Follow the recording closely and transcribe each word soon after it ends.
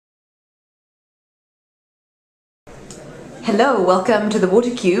Hello, welcome to the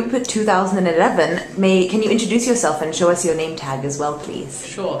Watercube 2011. Can you introduce yourself and show us your name tag as well, please?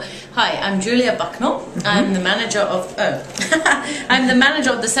 Sure. Hi, I'm Julia Bucknall. I'm the manager of I'm the manager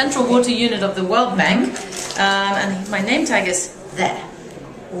of the Central Water Unit of the World Bank, and my name tag is there.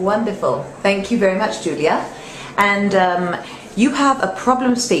 Wonderful. Thank you very much, Julia. And you have a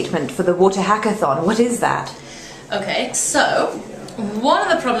problem statement for the Water Hackathon. What is that? Okay, so one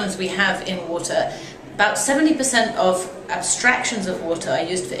of the problems we have in water, about 70% of abstractions of water are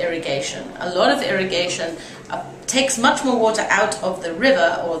used for irrigation. A lot of irrigation takes much more water out of the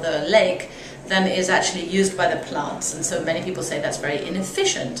river or the lake than is actually used by the plants, and so many people say that's very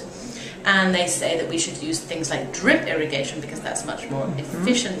inefficient. And they say that we should use things like drip irrigation because that's much more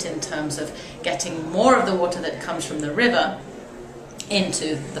efficient in terms of getting more of the water that comes from the river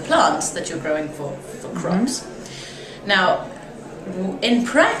into the plants that you're growing for crops. Now, in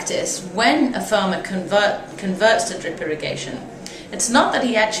practice, when a farmer converts to drip irrigation, it's not that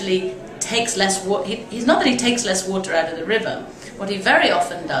he actually takes less water. It's not that he takes less water out of the river. What he very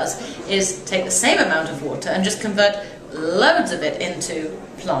often does is take the same amount of water and just convert loads of it into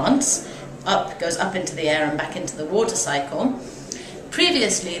plants. Goes up into the air and back into the water cycle.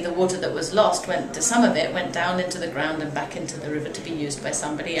 Previously, the water that was lost some of it went down into the ground and back into the river to be used by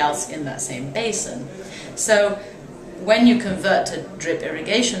somebody else in that same basin. So when you convert to drip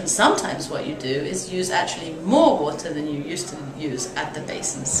irrigation, sometimes what you do is use actually more water than you used to use at the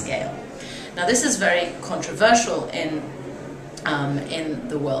basin scale. Now, this is very controversial in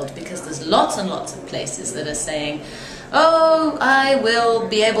the world because there's lots and lots of places that are saying, oh, I will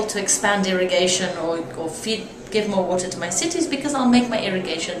be able to expand irrigation or give more water to my cities because I'll make my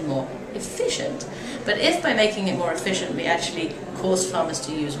irrigation more efficient. But if by making it more efficient we actually cause farmers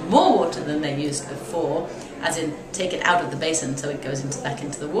to use more water than they used before, as in take it out of the basin so it goes back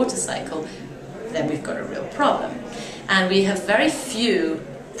into the water cycle, then we've got a real problem. And we have very few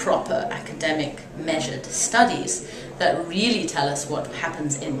proper academic measured studies that really tell us what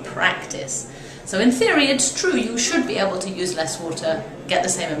happens in practice. So in theory it's true, you should be able to use less water, get the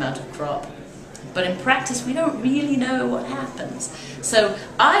same amount of crop. But in practice we don't really know what happens. So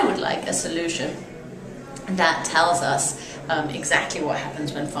I would like a solution that tells us exactly what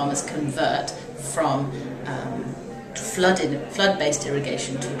happens when farmers convert from flood-based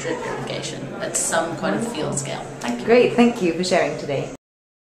irrigation to drip irrigation at some kind of field scale. Great, thank you for sharing today.